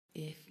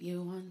If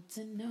you want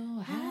to know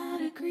how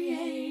to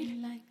create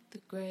like the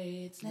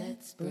greats,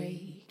 let's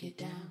break it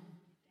down.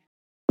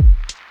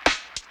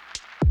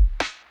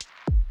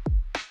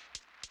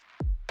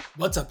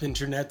 What's up,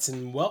 internets,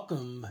 and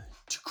welcome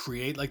to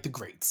Create Like the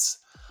Greats.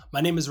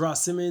 My name is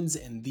Ross Simmons,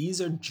 and these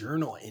are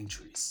journal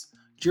entries.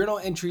 Journal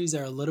entries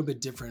are a little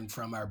bit different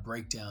from our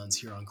breakdowns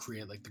here on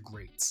Create Like the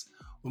Greats.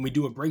 When we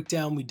do a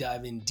breakdown, we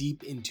dive in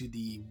deep into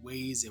the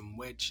ways in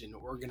which an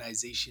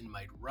organization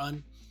might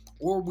run,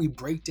 or we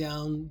break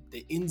down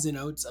the ins and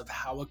outs of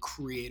how a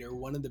creator,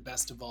 one of the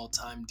best of all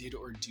time, did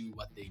or do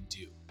what they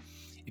do.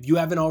 If you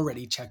haven't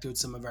already checked out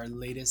some of our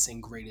latest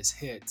and greatest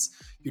hits,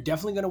 you're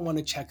definitely going to want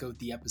to check out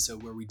the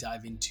episode where we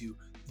dive into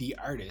the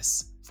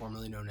artist,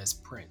 formerly known as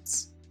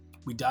Prince.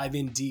 We dive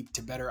in deep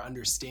to better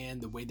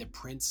understand the way that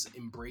Prince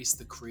embraced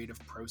the creative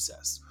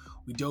process.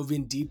 We dove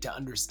in deep to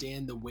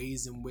understand the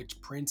ways in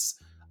which Prince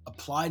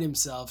applied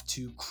himself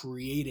to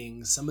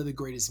creating some of the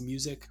greatest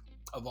music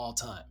of all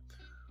time.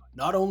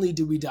 Not only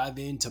did we dive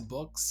into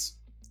books,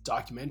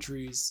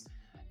 documentaries,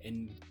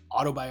 and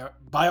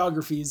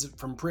autobiographies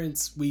from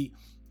Prince, we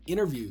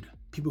interviewed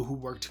people who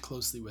worked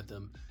closely with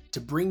him to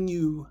bring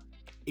you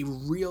a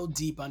real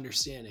deep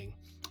understanding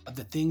of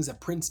the things that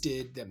Prince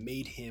did that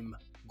made him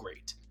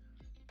great.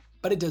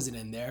 But it doesn't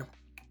end there.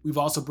 We've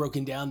also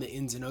broken down the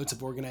ins and outs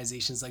of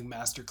organizations like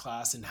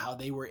Masterclass and how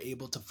they were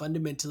able to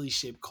fundamentally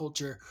shape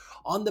culture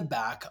on the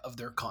back of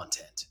their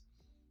content.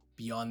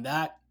 Beyond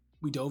that,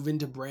 we dove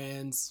into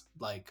brands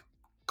like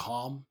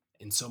Calm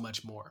and so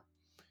much more.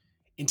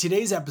 In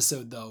today's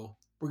episode, though,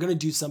 we're going to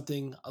do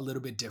something a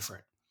little bit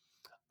different.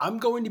 I'm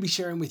going to be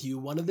sharing with you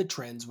one of the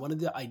trends, one of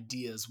the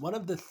ideas, one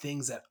of the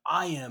things that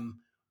I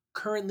am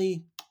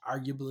currently,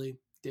 arguably,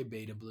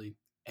 debatably,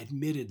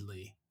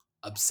 admittedly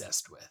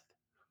obsessed with.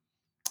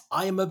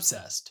 I am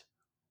obsessed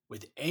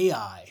with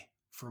AI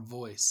for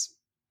voice.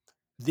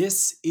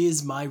 This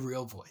is my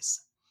real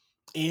voice.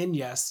 And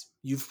yes,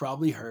 you've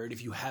probably heard,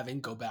 if you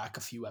haven't, go back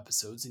a few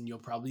episodes and you'll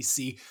probably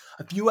see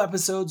a few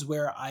episodes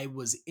where I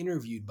was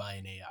interviewed by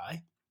an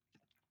AI,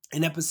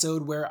 an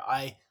episode where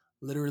I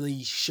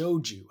literally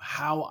showed you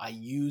how I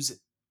use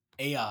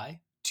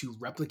AI to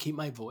replicate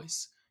my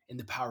voice and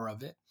the power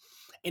of it.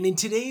 And in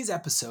today's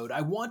episode,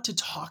 I want to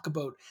talk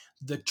about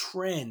the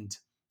trend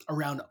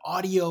around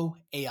audio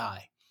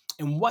AI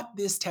and what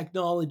this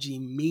technology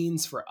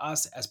means for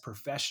us as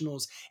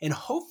professionals. And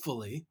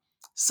hopefully,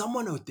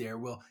 someone out there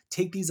will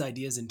take these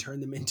ideas and turn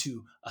them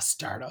into a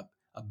startup,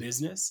 a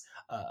business,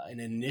 an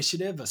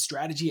initiative, a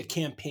strategy, a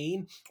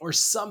campaign, or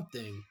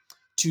something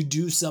to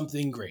do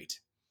something great.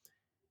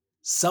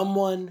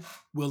 Someone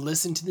will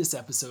listen to this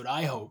episode,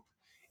 I hope,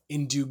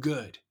 and do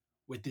good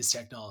with this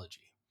technology.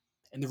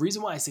 And the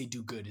reason why I say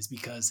do good is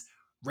because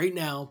right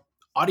now,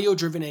 audio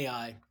driven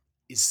AI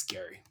is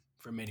scary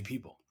for many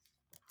people.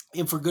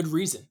 And for good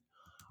reason.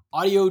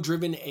 Audio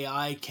driven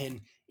AI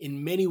can,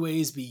 in many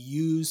ways, be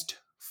used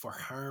for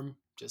harm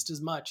just as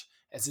much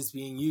as it's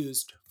being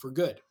used for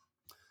good.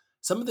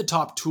 Some of the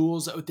top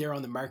tools out there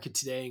on the market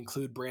today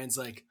include brands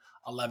like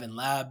 11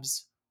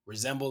 Labs,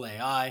 Resemble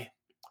AI,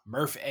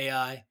 Murph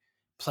AI,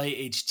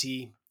 Play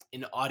HT,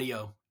 and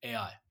Audio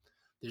AI.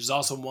 There's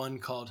also one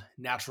called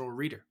Natural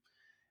Reader.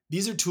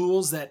 These are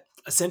tools that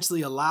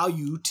essentially allow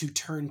you to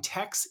turn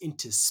text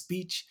into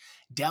speech,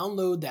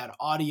 download that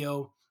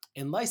audio,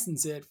 and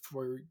license it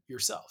for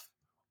yourself,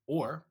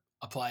 or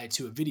apply it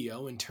to a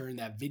video and turn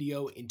that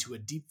video into a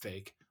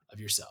deepfake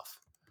of yourself.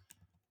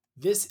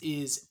 This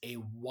is a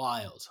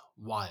wild,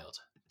 wild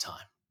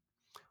time.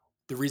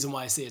 The reason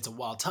why I say it's a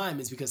wild time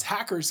is because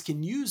hackers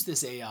can use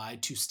this AI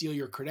to steal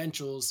your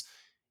credentials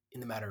in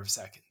the matter of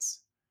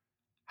seconds.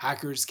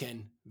 Hackers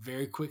can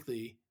very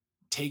quickly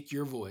take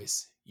your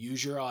voice,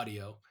 use your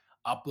audio,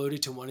 upload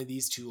it to one of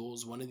these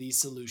tools, one of these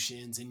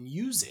solutions, and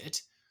use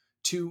it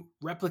to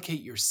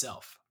replicate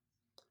yourself.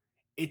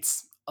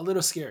 It's a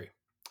little scary.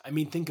 I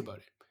mean, think about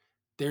it.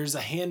 There's a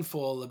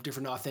handful of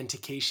different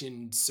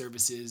authentication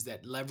services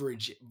that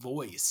leverage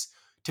voice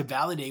to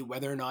validate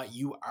whether or not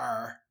you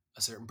are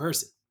a certain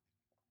person.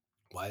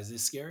 Why is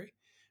this scary?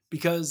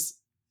 Because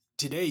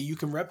today you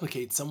can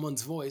replicate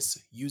someone's voice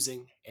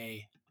using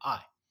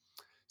AI.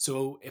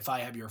 So if I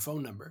have your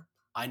phone number,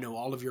 I know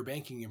all of your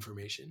banking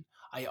information.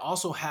 I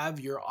also have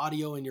your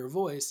audio and your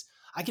voice.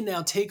 I can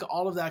now take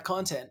all of that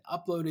content,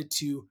 upload it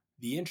to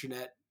the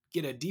internet,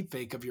 get a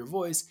deepfake of your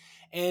voice,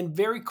 and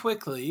very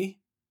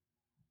quickly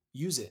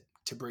use it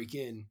to break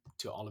in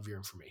to all of your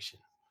information.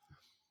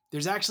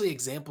 There's actually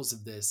examples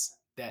of this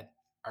that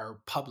are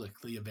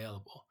publicly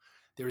available.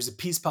 There was a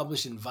piece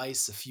published in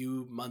Vice a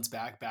few months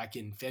back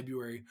in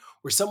February,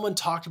 where someone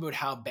talked about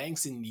how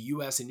banks in the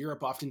US and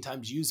Europe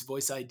oftentimes use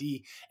Voice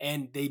ID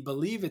and they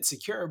believe it's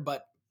secure,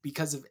 but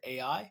because of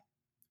AI,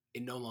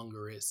 it no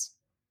longer is.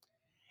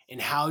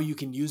 And how you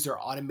can use their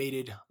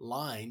automated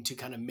line to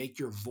kind of make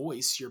your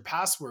voice your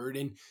password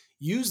and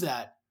use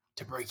that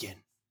to break in.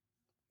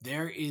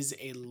 There is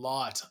a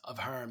lot of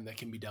harm that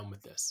can be done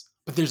with this,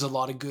 but there's a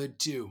lot of good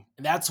too.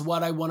 And that's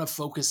what I want to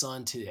focus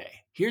on today.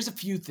 Here's a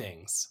few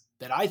things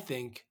that I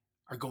think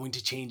are going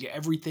to change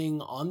everything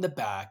on the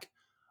back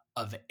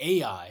of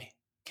AI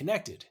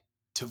connected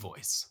to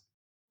voice.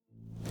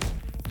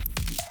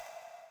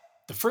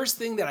 The first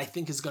thing that I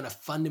think is going to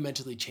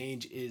fundamentally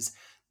change is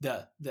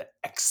the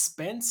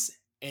expense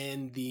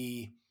and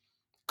the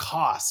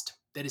cost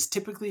that is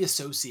typically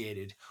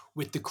associated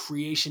with the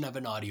creation of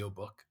an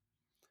audiobook.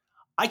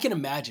 I can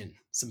imagine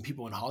some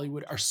people in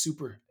Hollywood are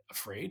super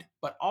afraid,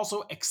 but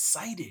also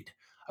excited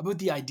about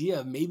the idea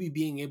of maybe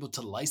being able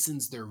to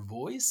license their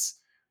voice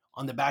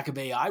on the back of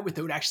AI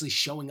without actually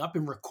showing up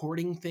and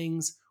recording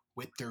things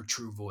with their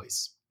true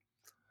voice.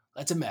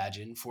 Let's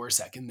imagine for a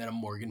second that I'm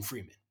Morgan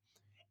Freeman,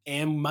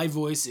 and my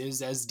voice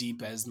is as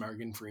deep as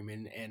Morgan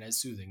Freeman and as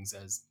soothing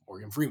as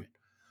Morgan Freeman.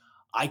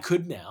 I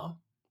could now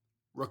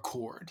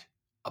record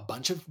a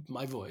bunch of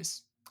my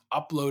voice,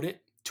 upload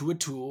it to a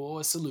tool,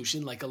 a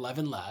solution like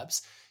 11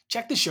 Labs.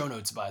 Check the show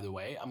notes, by the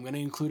way. I'm going to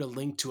include a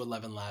link to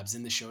 11 Labs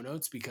in the show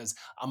notes because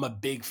I'm a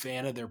big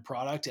fan of their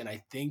product and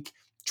I think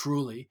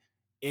truly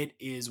it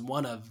is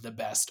one of the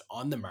best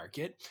on the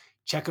market.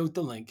 Check out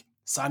the link,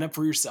 sign up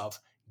for yourself,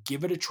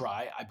 give it a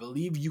try. I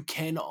believe you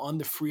can on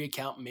the free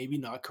account, maybe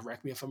not.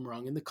 Correct me if I'm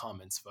wrong in the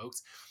comments,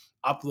 folks.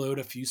 Upload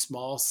a few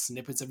small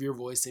snippets of your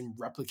voice and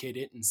replicate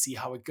it and see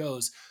how it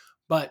goes.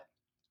 But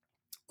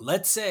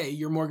let's say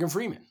you're Morgan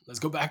Freeman. Let's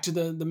go back to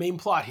the main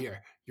plot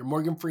here. You're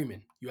Morgan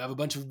Freeman. You have a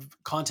bunch of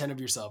content of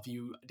yourself.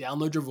 You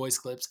download your voice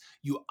clips.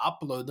 You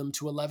upload them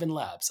to 11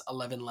 Labs.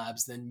 11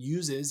 Labs then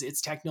uses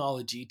its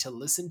technology to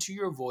listen to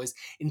your voice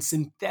and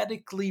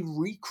synthetically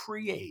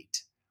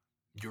recreate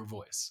your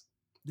voice.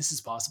 This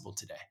is possible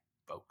today,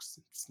 folks.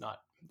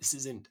 This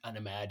isn't an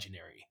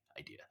imaginary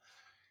idea.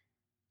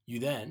 You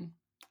then,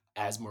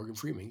 as Morgan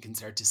Freeman, can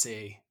start to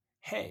say,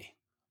 hey,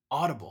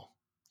 Audible,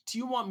 do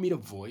you want me to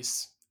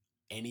voice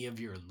any of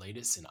your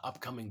latest and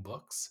upcoming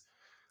books?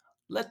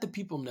 Let the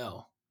people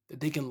know that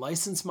they can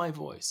license my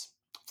voice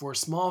for a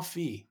small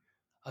fee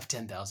of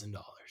 $10,000.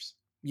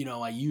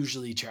 I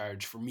usually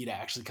charge for me to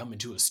actually come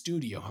into a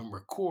studio and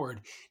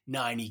record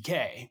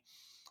 $90K,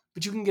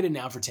 but you can get it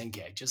now for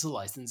 $10K, just a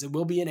license. It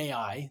will be an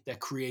AI that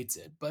creates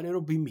it, but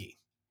it'll be me.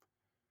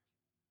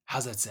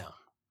 How's that sound?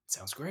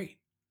 Sounds great.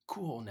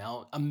 Cool.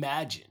 Now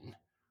imagine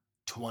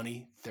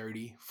 20,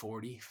 30,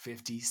 40,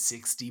 50,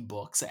 60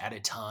 books at a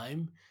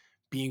time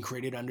being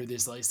created under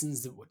this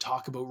license that would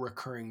talk about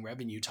recurring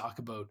revenue, talk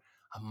about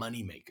a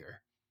moneymaker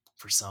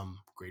for some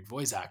great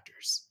voice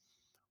actors.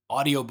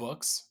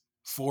 Audiobooks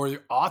for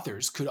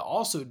authors could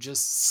also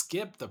just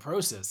skip the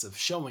process of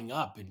showing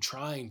up and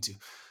trying to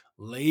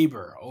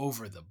labor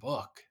over the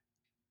book.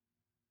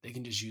 They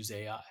can just use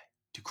AI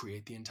to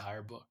create the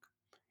entire book.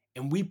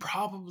 And we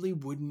probably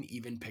wouldn't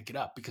even pick it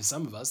up because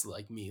some of us,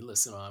 like me,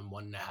 listen on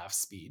 1.5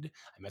 speed.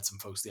 I met some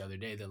folks the other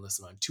day that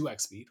listen on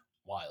 2x speed.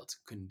 Wild,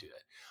 couldn't do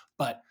it.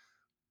 But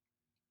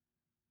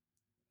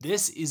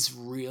this is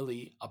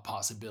really a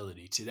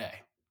possibility today.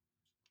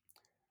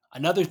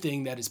 Another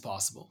thing that is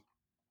possible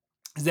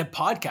is that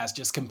podcasts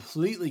just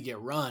completely get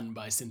run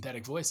by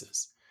synthetic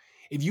voices.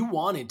 If you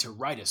wanted to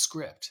write a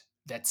script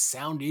that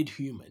sounded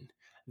human,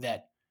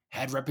 that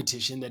had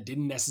repetition, that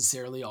didn't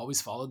necessarily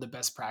always follow the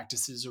best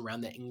practices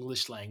around the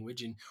English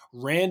language and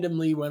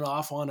randomly went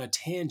off on a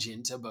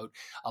tangent about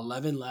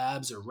 11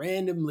 Labs or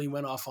randomly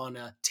went off on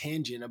a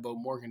tangent about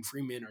Morgan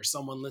Freeman or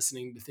someone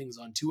listening to things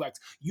on 2X,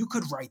 you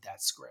could write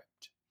that script.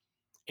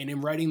 And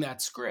in writing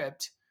that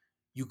script,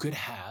 you could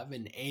have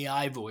an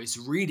AI voice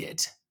read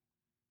it.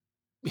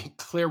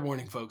 Clear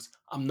warning, folks,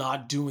 I'm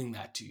not doing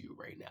that to you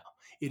right now.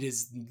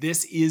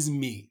 This is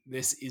me.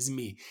 This is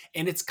me.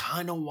 And it's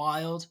kind of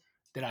wild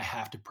that I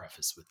have to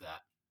preface with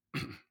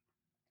that.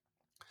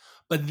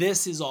 But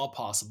this is all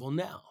possible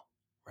now,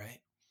 right?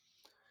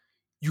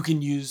 You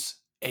can use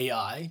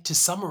AI to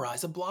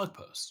summarize a blog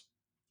post.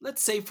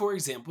 Let's say, for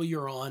example,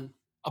 you're on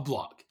a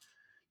blog.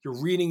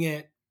 You're reading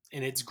it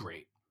and it's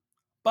great.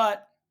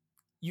 But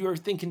you're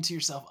thinking to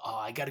yourself, oh,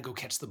 I got to go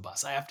catch the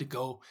bus. I got to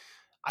go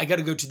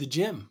to the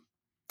gym.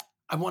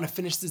 I want to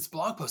finish this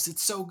blog post.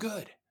 It's so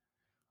good.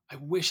 I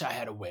wish I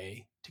had a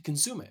way to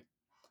consume it.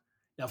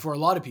 Now, for a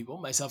lot of people,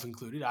 myself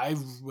included, I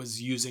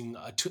was using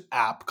an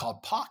app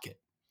called Pocket.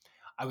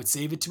 I would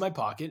save it to my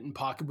Pocket, and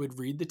Pocket would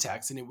read the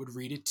text, and it would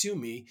read it to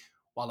me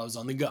while I was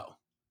on the go.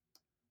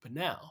 But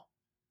now,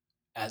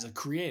 as a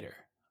creator,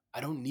 I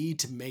don't need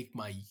to make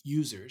my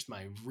users,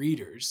 my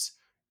readers,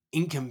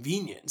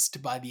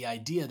 inconvenienced by the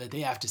idea that they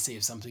have to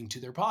save something to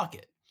their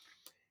Pocket.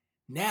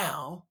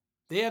 Now,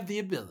 they have the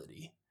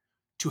ability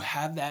to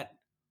have that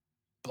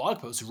blog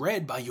post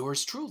read by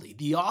yours truly.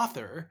 The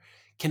author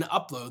can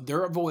upload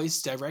their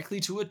voice directly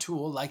to a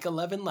tool like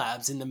 11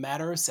 Labs. In the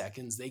matter of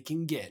seconds, they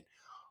can get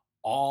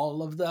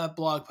all of the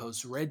blog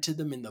posts read to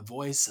them in the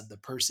voice of the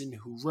person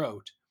who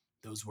wrote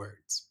those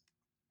words.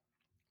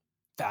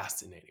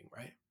 Fascinating,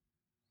 right?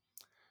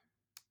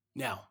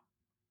 Now,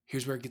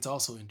 here's where it gets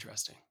also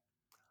interesting.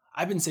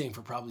 I've been saying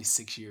for probably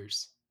 6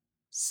 years,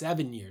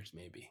 7 years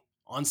maybe,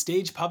 on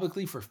stage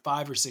publicly for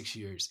 5 or 6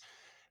 years,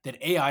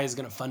 that AI is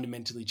going to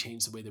fundamentally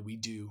change the way that we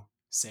do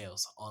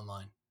sales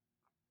online.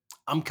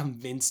 I'm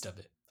convinced of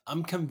it.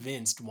 I'm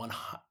convinced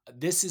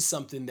this is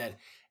something that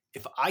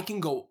if I can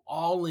go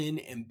all in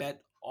and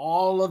bet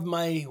all of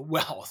my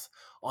wealth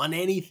on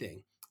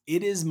anything,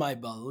 it is my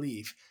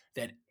belief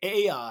that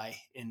AI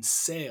in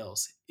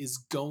sales is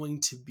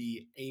going to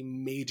be a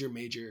major,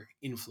 major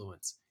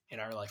influence in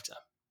our lifetime.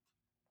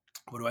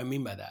 What do I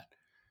mean by that?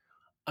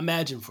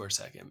 Imagine for a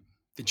second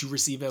that you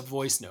receive a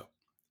voice note.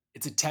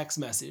 It's a text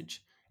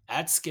message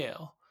at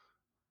scale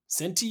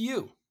sent to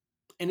you,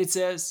 and it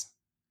says,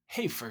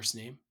 "Hey, first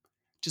name,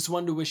 just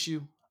wanted to wish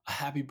you a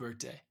happy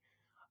birthday.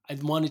 I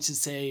wanted to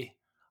say,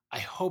 I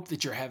hope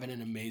that you're having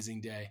an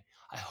amazing day.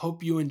 I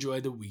hope you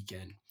enjoy the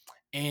weekend.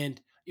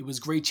 And it was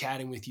great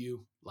chatting with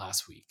you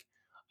last week.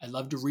 I'd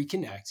love to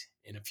reconnect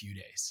in a few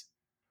days."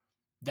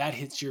 That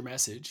hits your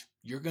message.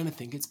 You're going to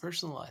think it's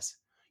personalized.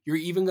 You're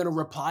even going to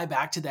reply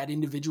back to that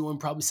individual and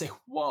probably say,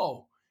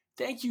 "Whoa,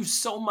 thank you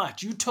so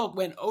much. You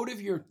went out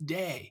of your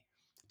day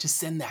to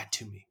send that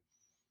to me."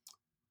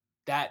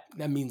 That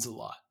means a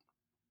lot,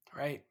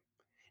 right?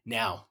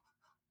 Now,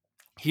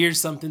 here's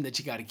something that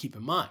you got to keep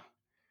in mind.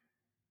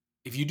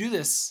 If you do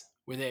this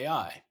with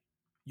AI,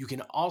 you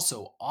can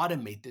also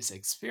automate this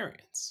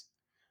experience,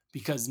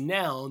 because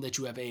now that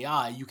you have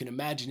AI, you can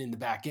imagine in the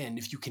back end,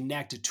 if you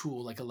connect a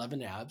tool like 11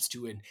 Apps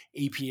to an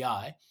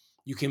API,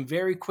 you can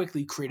very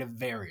quickly create a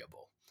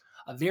variable.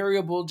 A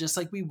variable just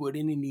like we would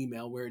in an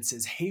email where it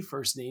says, "Hey,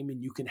 first name,"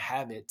 and you can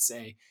have it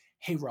say,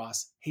 "Hey,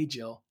 Ross, hey,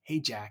 Jill, hey,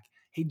 Jack,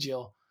 hey,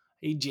 Jill,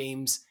 hey,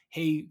 James,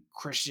 hey,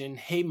 Christian,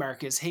 hey,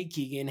 Marcus, hey,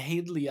 Keegan,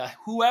 hey, Leah,"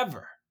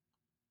 whoever.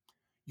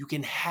 You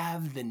can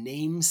have the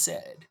name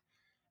said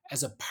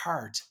as a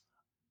part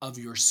of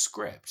your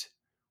script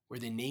where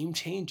the name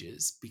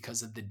changes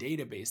because of the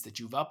database that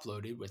you've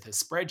uploaded with a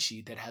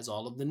spreadsheet that has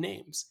all of the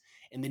names.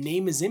 And the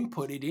name is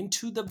inputted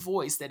into the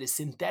voice that is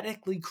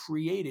synthetically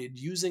created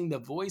using the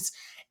voice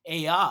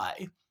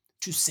AI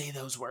to say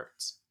those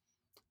words.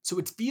 So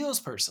it feels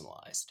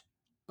personalized,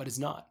 but it's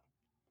not.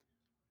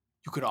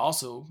 You could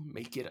also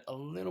make it a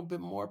little bit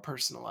more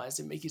personalized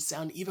and make it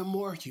sound even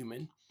more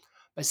human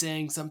by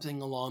saying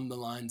something along the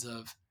lines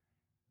of,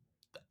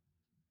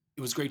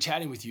 "It was great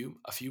chatting with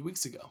you a few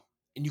weeks ago."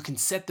 And you can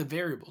set the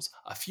variables: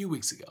 a few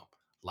weeks ago,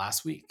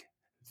 last week,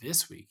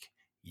 this week,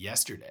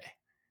 yesterday,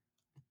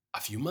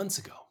 a few months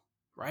ago,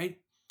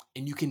 right?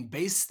 And you can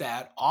base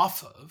that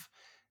off of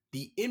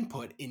the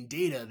input in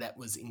data that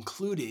was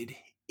included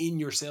in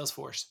your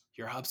Salesforce,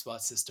 your HubSpot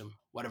system,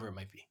 whatever it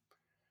might be.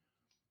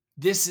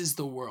 This is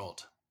the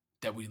world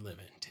that we live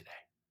in today.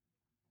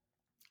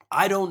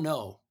 I don't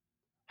know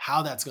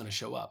how that's going to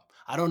show up.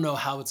 I don't know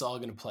how it's all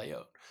going to play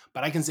out,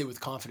 but I can say with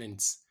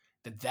confidence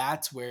that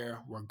that's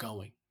where we're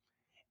going.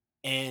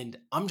 And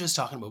I'm just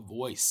talking about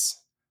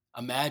voice.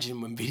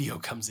 Imagine when video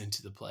comes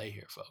into the play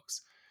here,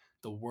 folks.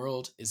 The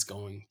world is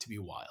going to be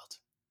wild.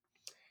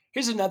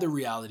 Here's another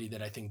reality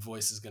that I think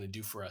voice is going to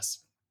do for us.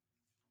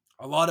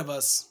 A lot of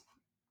us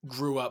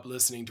grew up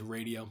listening to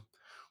radio,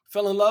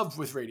 fell in love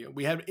with radio.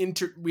 We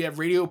have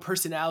radio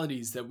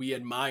personalities that we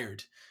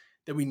admired,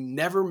 that we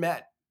never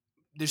met.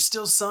 There's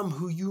still some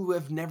who you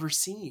have never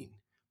seen,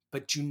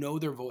 but you know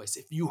their voice.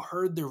 If you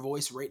heard their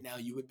voice right now,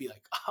 you would be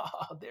like,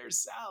 "Oh, there's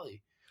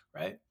Sally,"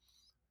 right?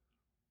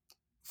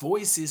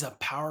 Voice is a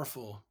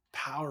powerful,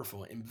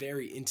 powerful, and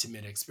very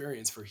intimate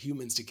experience for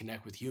humans to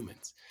connect with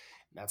humans.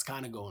 And that's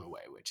kind of going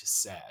away, which is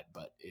sad,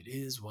 but it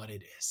is what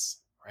it is,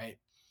 right?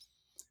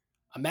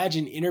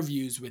 Imagine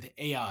interviews with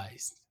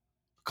AIs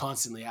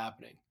constantly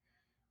happening,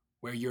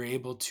 where you're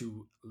able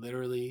to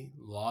literally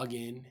log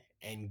in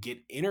and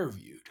get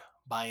interviewed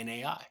by an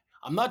AI.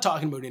 I'm not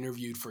talking about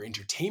interviewed for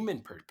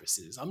entertainment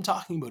purposes. I'm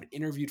talking about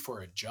interviewed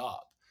for a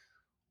job.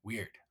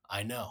 Weird,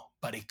 I know,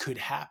 but it could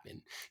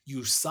happen.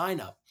 You sign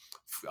up,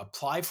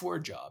 apply for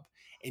a job,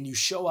 and you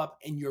show up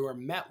and you're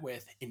met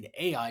with an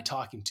AI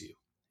talking to you.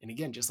 And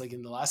again, just like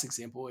in the last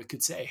example, it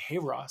could say, "Hey,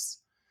 Ross,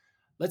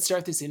 let's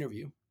start this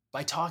interview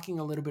by talking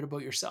a little bit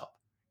about yourself.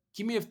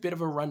 Give me a bit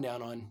of a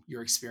rundown on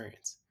your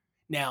experience."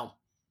 Now,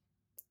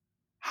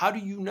 how do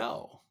you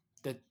know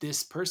that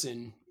this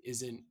person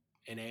isn't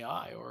an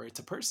AI or it's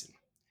a person?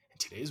 In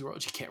today's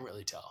world, you can't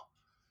really tell.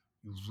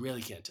 You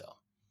really can't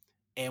tell.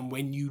 And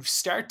when you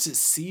start to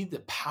see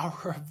the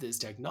power of this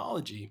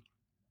technology,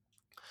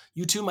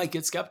 you too might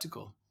get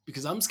skeptical,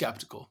 because I'm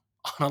skeptical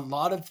on a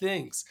lot of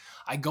things.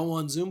 I go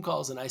on Zoom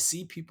calls and I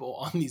see people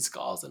on these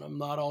calls, and I'm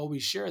not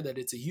always sure that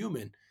it's a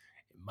human.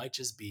 It might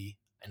just be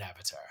an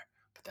avatar.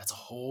 But that's a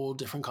whole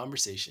different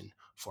conversation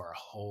for a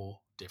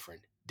whole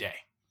different day.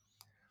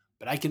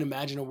 But I can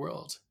imagine a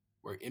world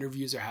where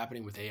interviews are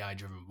happening with AI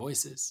driven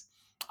voices.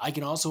 I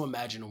can also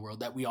imagine a world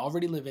that we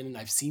already live in, and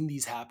I've seen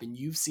these happen.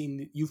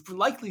 You've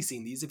likely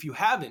seen these. If you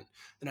haven't,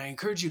 then I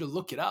encourage you to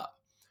look it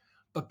up.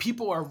 But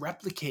people are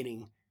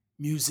replicating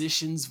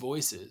musicians'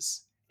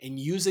 voices and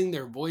using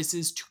their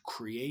voices to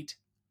create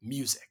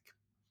music.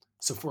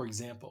 So, for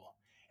example,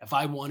 if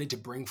I wanted to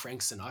bring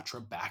Frank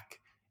Sinatra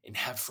back and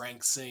have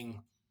Frank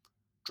sing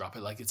 "Drop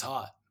It Like It's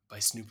Hot" by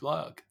Snoop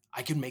Dogg,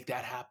 I could make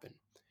that happen.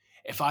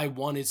 If I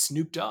wanted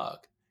Snoop Dogg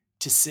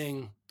to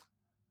sing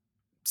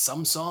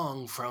some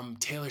song from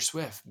Taylor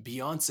Swift,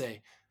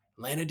 Beyonce,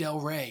 Lana Del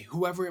Rey,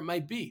 whoever it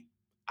might be,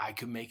 I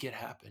could make it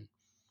happen.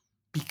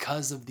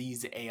 because of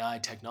these AI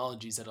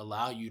technologies that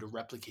allow you to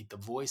replicate the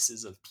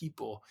voices of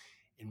people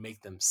and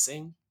make them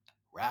sing,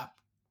 rap,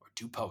 or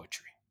do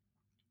poetry.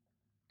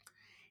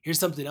 Here's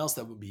something else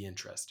that would be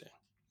interesting: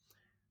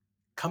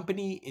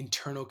 company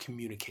internal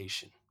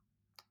communication.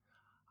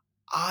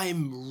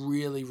 I'm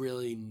really,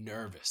 really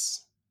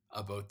nervous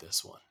about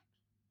this one,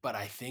 but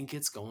I think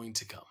it's going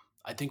to come.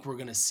 I think we're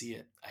going to see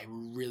it. I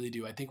really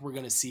do. I think we're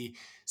going to see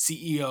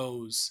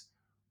CEOs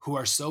who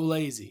are so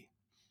lazy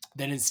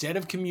that instead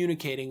of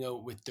communicating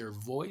with their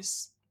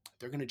voice,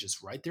 they're going to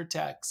just write their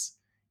text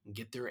and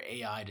get their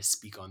AI to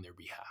speak on their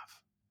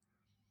behalf.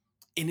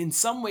 And in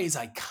some ways,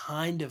 I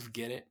kind of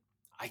get it.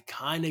 I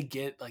kind of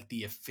get like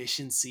the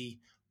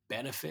efficiency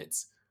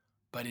benefits,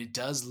 but it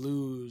does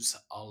lose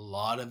a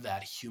lot of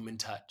that human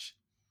touch.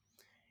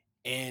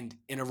 And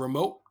in a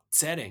remote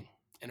setting,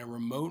 in a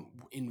remote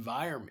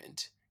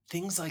environment,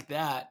 things like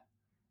that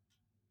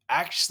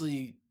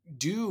actually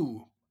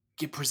do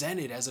get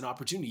presented as an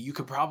opportunity. You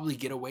could probably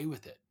get away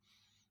with it,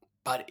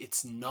 but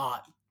it's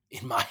not,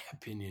 in my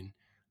opinion,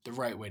 the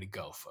right way to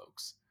go,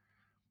 folks.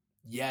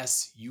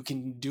 Yes, you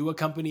can do a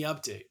company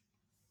update,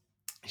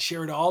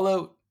 share it all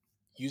out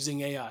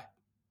using AI,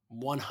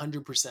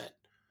 100%.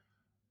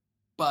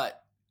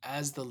 But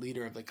as the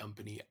leader of the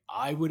company,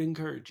 I would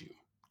encourage you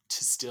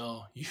to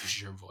still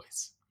use your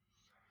voice.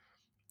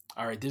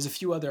 All right, there's a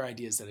few other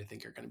ideas that I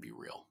think are going to be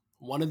real.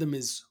 One of them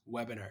is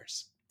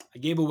webinars. I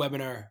gave a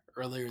webinar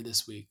earlier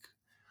this week.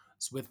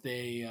 It's with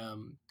a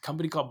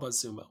company called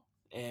BuzzSumo,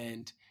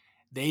 and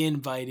they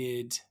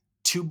invited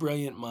two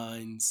brilliant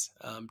minds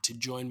to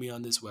join me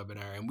on this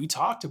webinar, and we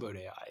talked about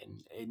AI.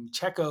 And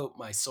check out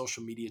my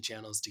social media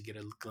channels to get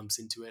a glimpse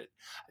into it.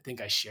 I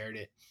think I shared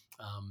it.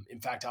 In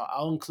fact,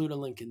 I'll include a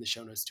link in the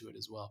show notes to it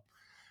as well.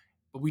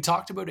 But we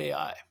talked about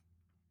AI.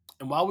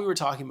 And while we were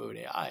talking about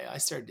AI, I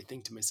started to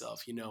think to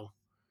myself,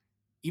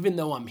 even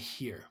though I'm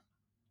here,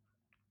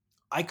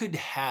 I could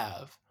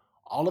have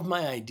all of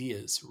my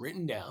ideas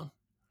written down,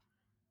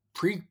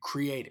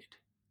 pre-created,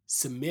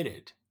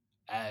 submitted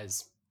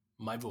as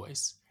my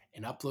voice,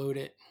 and upload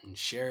it and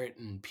share it,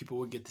 and people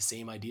would get the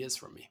same ideas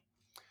from me.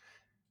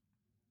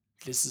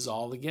 This is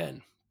all,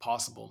 again,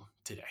 possible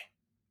today.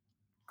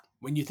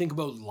 When you think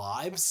about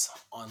lives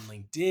on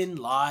LinkedIn,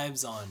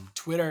 lives on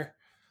Twitter,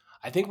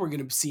 I think we're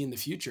going to see in the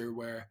future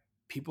where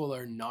people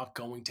are not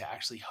going to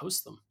actually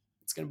host them.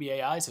 It's going to be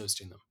AIs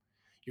hosting them.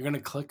 You're going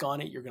to click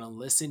on it, you're going to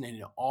listen,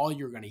 and all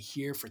you're going to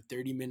hear for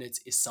 30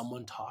 minutes is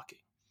someone talking.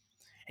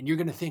 And you're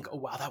going to think, oh,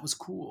 wow, that was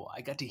cool. I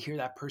got to hear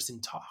that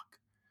person talk.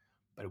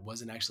 But it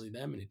wasn't actually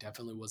them, and it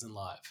definitely wasn't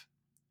live.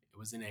 It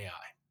was an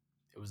AI.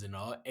 It was an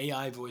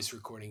AI voice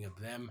recording of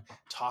them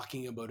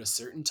talking about a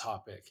certain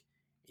topic,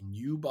 and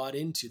you bought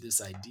into this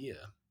idea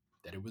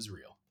that it was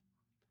real.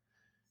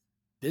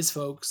 This,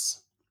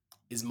 folks,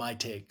 is my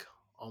take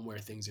on where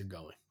things are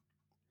going.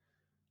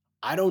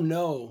 I don't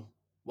know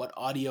what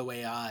audio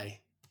AI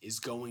is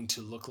going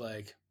to look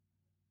like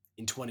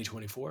in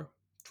 2024,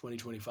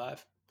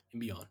 2025, and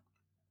beyond.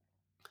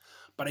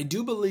 But I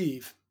do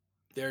believe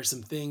there are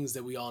some things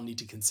that we all need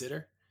to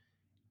consider.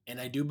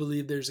 And I do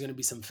believe there's going to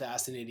be some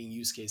fascinating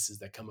use cases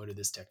that come out of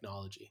this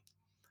technology.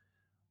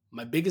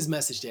 My biggest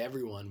message to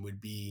everyone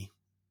would be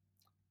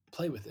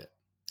play with it,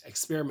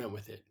 experiment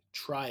with it,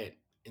 try it,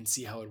 and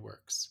see how it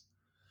works.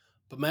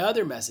 But my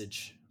other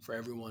message for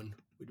everyone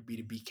would be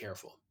to be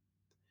careful.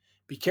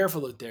 Be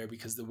careful out there,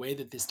 because the way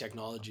that this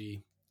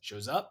technology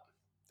shows up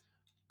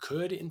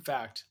could, in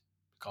fact,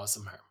 cause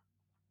some harm.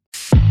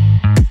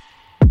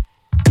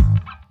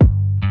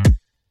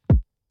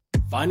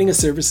 Finding a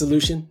service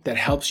solution that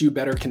helps you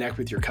better connect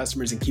with your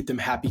customers and keep them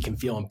happy can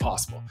feel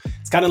impossible.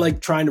 It's kind of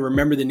like trying to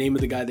remember the name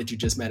of the guy that you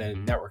just met at a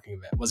networking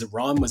event. Was it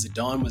Ron? Was it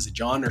Don? Was it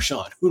John or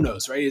Sean? Who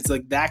knows, right? It's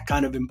like that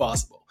kind of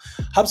impossible.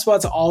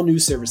 HubSpot's all new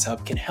Service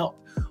Hub can help.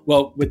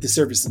 Well, with the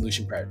service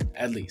solution part,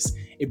 at least.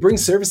 It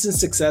brings service and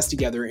success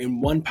together in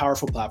one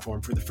powerful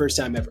platform for the first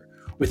time ever,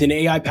 with an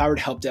AI-powered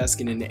help desk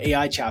and an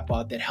AI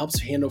chatbot that helps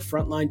handle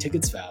frontline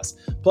tickets fast.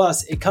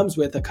 Plus, it comes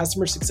with a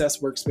customer success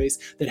workspace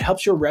that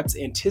helps your reps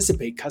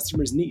anticipate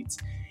customers' needs,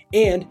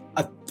 and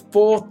a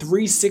full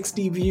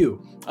 360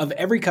 view of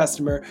every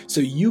customer, so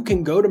you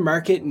can go to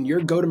market and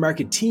your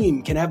go-to-market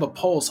team can have a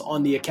pulse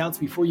on the accounts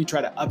before you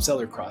try to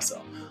upsell or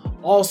cross-sell.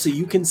 Also,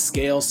 you can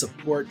scale,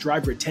 support,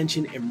 drive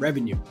retention, and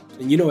revenue.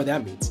 And you know what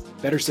that means.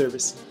 Better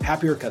service,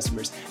 happier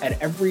customers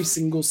at every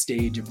single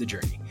stage of the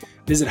journey.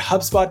 Visit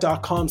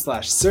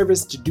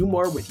HubSpot.com/service to do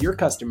more with your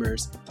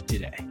customers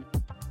today.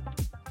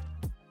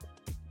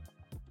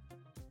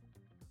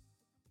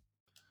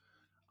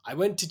 I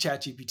went to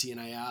ChatGPT and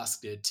I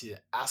asked it to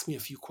ask me a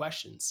few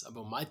questions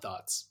about my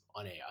thoughts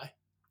on AI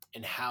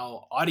and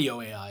how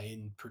audio AI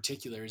in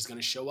particular is going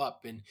to show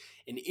up and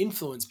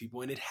influence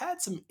people. And it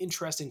had some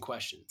interesting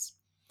questions.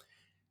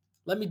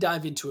 Let me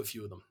dive into a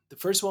few of them. The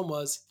first one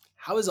was,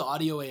 how is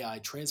audio AI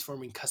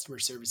transforming customer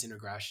service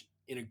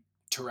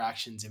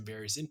interactions in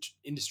various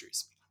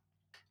industries?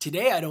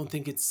 Today, I don't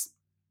think it's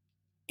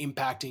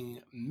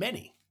impacting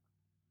many,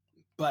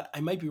 but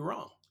I might be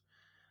wrong.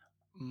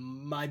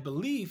 My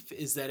belief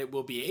is that it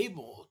will be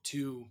able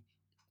to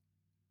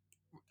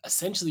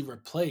essentially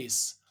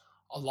replace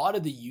a lot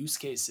of the use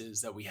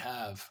cases that we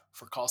have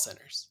for call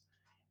centers.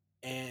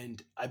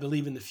 And I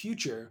believe in the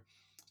future,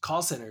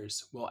 call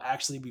centers will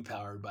actually be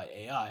powered by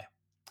AI.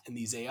 And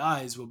these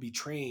AIs will be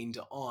trained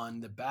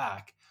on the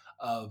back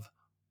of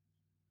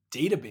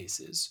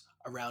databases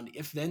around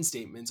if then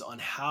statements on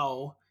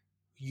how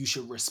you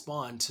should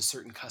respond to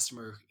certain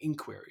customer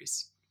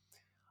inquiries.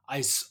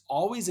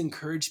 Always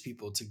encourage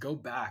people to go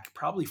back,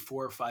 probably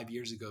 4 or 5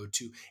 years ago,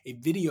 to a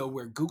video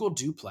where Google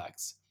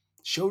Duplex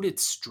showed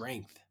its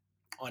strength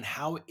on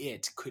how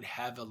it could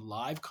have a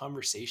live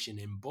conversation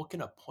and book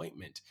an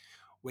appointment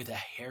with a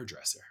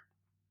hairdresser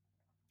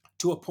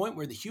to a point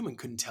where the human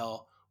couldn't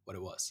tell what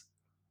it was.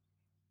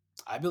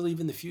 I believe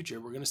in the future,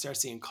 we're going to start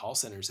seeing call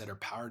centers that are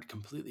powered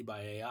completely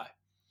by AI,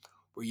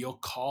 where you'll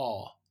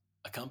call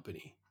a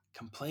company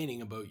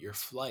complaining about your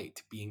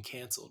flight being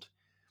canceled.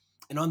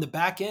 And on the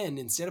back end,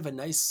 instead of a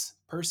nice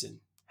person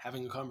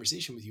having a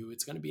conversation with you,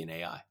 it's going to be an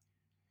AI.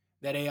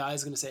 That AI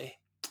is going to say,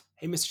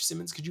 "Hey, Mr.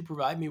 Simmons, could you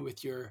provide me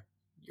with your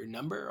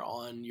number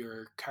on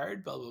your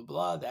card, blah, blah,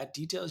 blah. That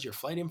details your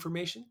flight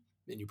information."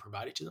 Then you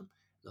provide it to them.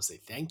 They'll say,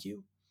 "Thank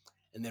you."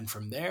 And then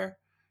from there,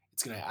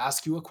 it's going to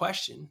ask you a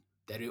question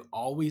that it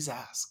always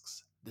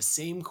asks. The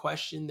same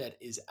question that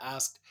is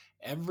asked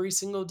every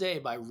single day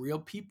by real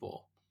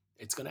people.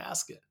 It's going to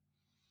ask it.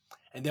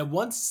 And then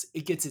once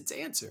it gets its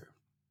answer,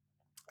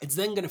 it's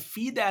then going to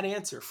feed that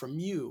answer from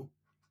you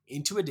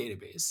into a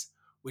database,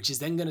 which is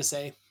then going to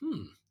say,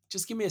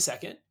 just give me a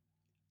second.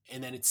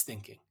 And then it's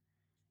thinking.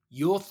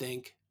 You'll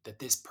think that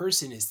this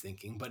person is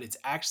thinking, but it's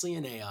actually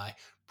an AI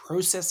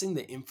processing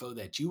the info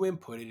that you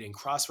inputted and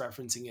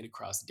cross-referencing it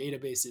across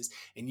databases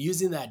and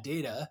using that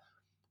data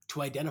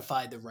to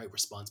identify the right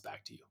response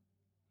back to you.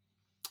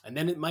 And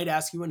then it might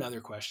ask you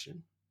another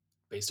question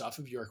based off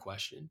of your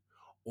question,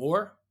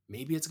 or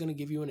maybe it's going to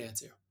give you an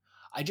answer.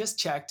 I just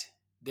checked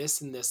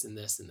this and this and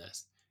this and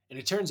this, and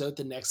it turns out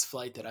the next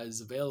flight that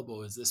is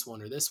available is this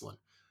one or this one.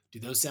 Do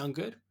those sound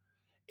good?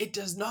 It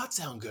does not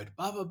sound good,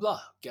 blah, blah,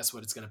 blah. Guess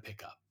what it's going to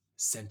pick up?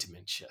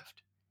 Sentiment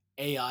shift.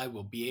 AI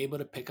will be able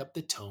to pick up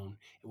the tone,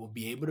 it will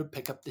be able to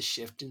pick up the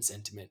shift in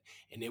sentiment,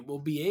 and it will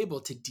be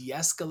able to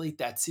de-escalate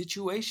that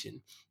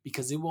situation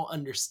because it will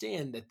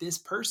understand that this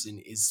person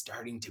is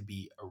starting to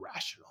be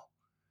irrational.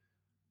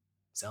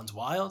 Sounds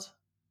wild?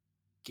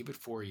 Give it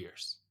 4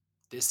 years.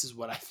 This is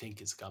what I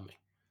think is coming.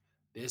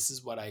 This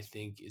is what I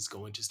think is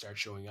going to start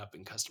showing up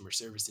in customer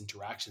service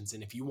interactions.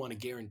 And if you want to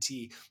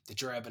guarantee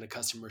that you're having a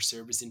customer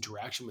service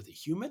interaction with a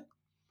human,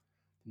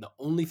 then the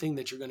only thing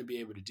that you're going to be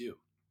able to do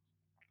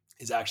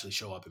is actually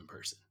show up in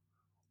person.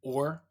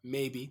 Or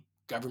maybe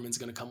government's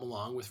going to come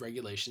along with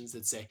regulations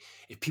that say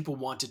if people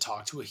want to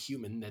talk to a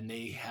human, then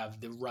they have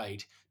the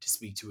right to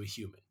speak to a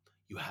human.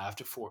 You have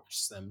to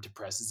force them to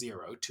press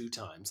 0 2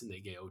 times and they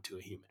go to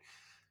a human.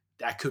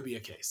 That could be a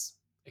case.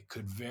 It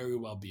could very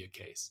well be a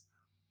case.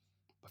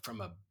 But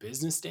from a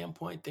business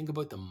standpoint, think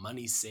about the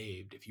money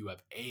saved if you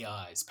have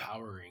AIs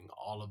powering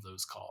all of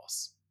those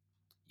calls.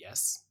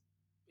 Yes,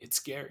 it's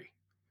scary.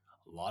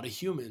 A lot of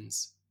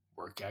humans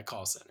work at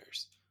call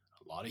centers.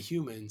 A lot of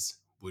humans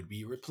would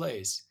be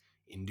replaced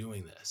in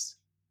doing this.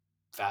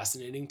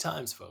 Fascinating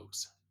times,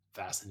 folks.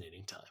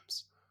 Fascinating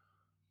times.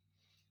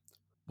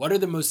 What are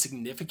the most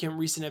significant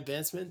recent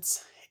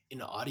advancements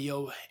in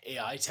audio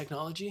AI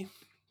technology?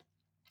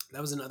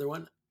 That was another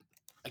one.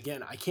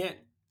 Again, I can't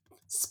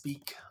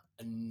speak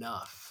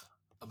enough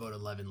about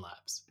 11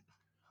 Labs.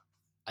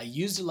 I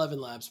used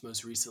 11 Labs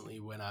most recently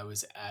when I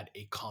was at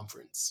a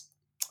conference.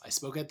 I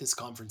spoke at this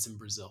conference in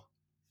Brazil.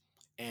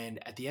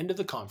 And at the end of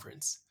the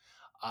conference,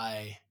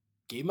 I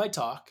gave my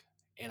talk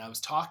and I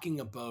was talking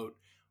about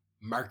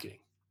marketing.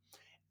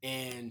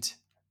 And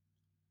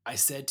I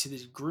said to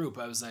the group,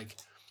 I was like,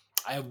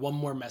 I have one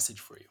more message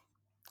for you.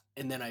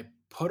 And then I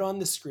put on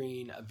the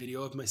screen a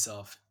video of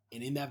myself.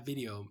 And in that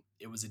video,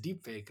 it was a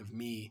deep fake of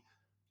me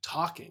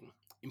talking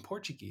in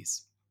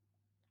Portuguese.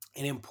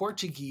 And in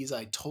Portuguese,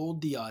 I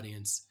told the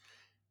audience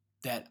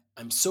that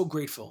I'm so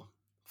grateful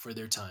for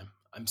their time.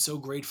 I'm so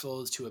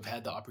grateful to have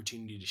had the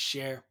opportunity to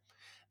share,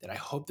 that I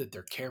hope that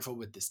they're careful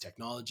with this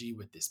technology.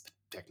 With this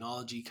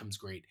technology comes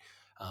great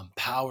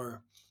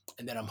power,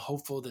 and that I'm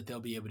hopeful that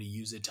they'll be able to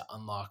use it to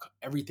unlock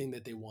everything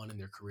that they want in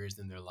their careers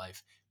and their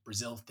life.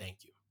 Brazil,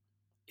 thank you.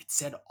 It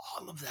said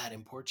all of that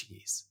in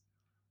Portuguese,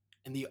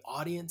 and the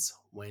audience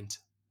went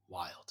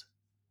wild.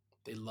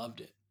 They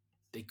loved it.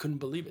 They couldn't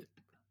believe it.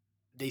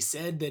 They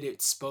said that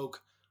it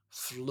spoke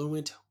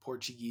fluent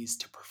Portuguese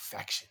to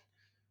perfection.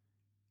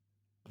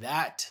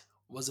 That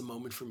was a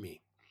moment for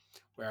me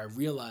where I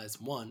realized,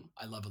 one,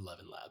 I love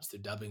 11 Labs.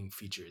 Their dubbing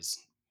feature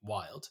is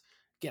wild.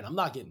 Again, I'm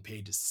not getting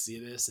paid to see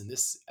this, and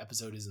this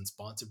episode isn't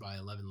sponsored by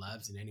 11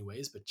 Labs in any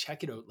ways, but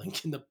check it out,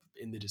 link in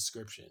the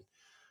description.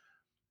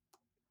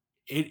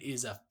 It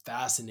is a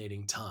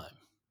fascinating time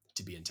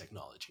to be in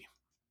technology.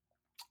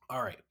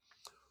 All right.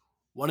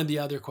 One of the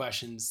other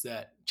questions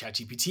that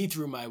ChatGPT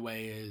threw my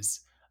way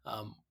is,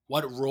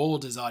 what role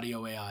does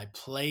audio AI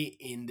play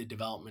in the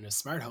development of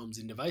smart homes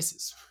and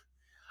devices?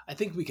 I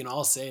think we can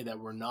all say that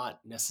we're not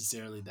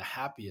necessarily the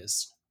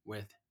happiest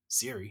with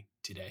Siri.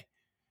 today,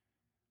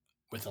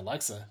 with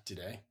Alexa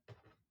today.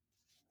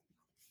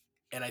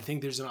 And I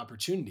think there's an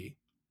opportunity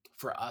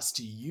for us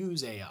to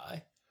use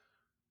AI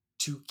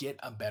to get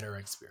a better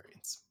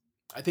experience.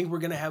 I think we're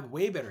going to have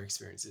way better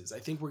experiences. I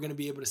think we're going to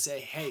be able to say,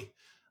 hey,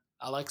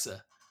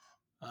 Alexa,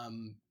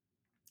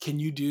 can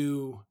you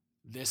do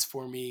this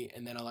for me?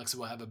 And then Alexa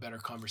will have a better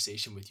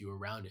conversation with you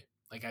around it.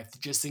 Like, I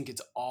just think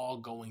it's all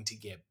going to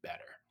get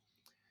better.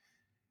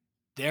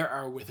 There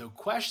are, without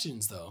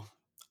questions, though,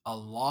 a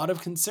lot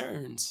of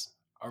concerns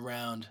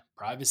around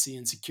privacy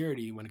and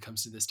security when it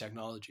comes to this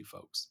technology,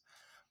 folks.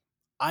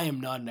 I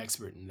am not an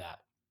expert in that.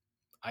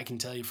 I can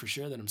tell you for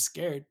sure that I'm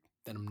scared,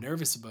 that I'm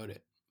nervous about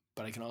it,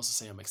 but I can also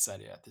say I'm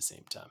excited at the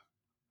same time.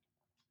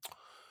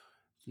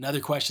 Another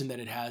question that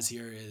it has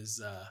here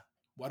is,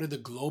 what are the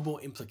global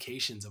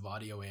implications of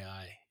audio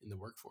AI in the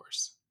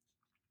workforce?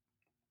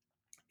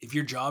 If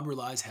your job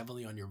relies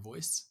heavily on your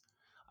voice,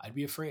 I'd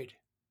be afraid.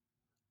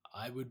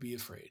 I would be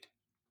afraid.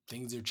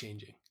 Things are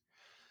changing.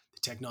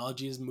 The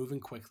technology is moving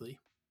quickly.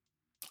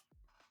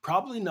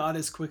 Probably not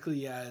as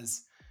quickly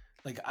as,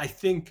 I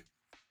think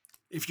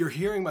if you're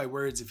hearing my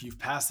words, if you've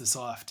passed this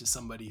off to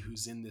somebody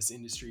who's in this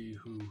industry,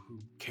 who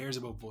cares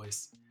about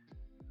voice,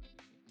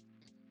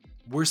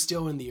 we're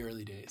still in the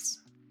early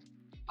days.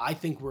 I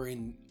think we're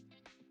in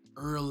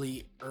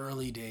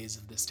early days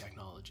of this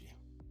technology.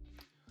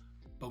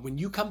 But when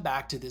you come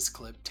back to this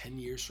clip 10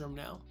 years from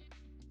now,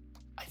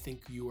 I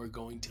think you are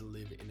going to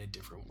live in a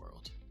different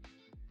world.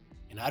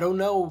 And I don't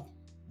know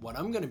what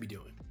I'm going to be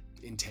doing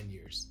in 10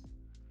 years,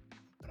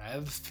 but I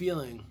have a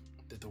feeling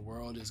that the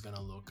world is going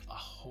to look a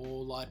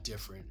whole lot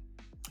different.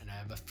 And I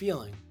have a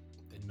feeling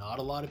that not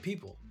a lot of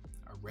people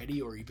are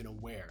ready or even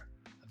aware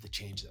of the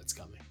change that's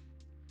coming.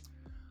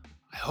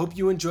 I hope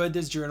you enjoyed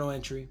this journal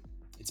entry.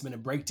 It's been a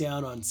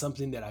breakdown on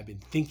something that I've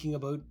been thinking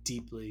about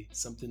deeply,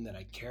 something that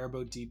I care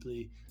about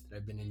deeply, that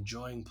I've been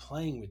enjoying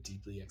playing with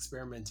deeply,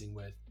 experimenting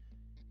with.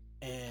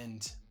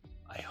 And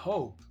I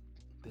hope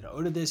that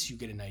out of this, you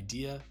get an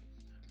idea,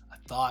 a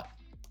thought,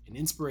 an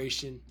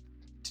inspiration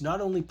to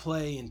not only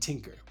play and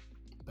tinker,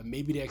 but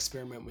maybe to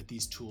experiment with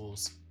these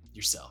tools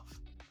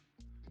yourself.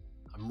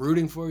 I'm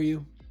rooting for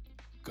you.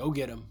 Go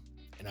get them,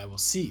 and I will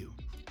see you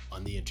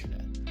on the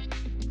internet.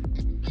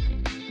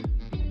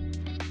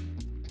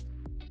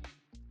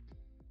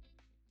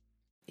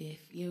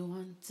 If you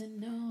want to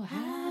know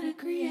how to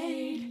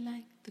create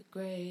like the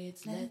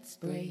greats, let's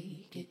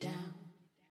break it down.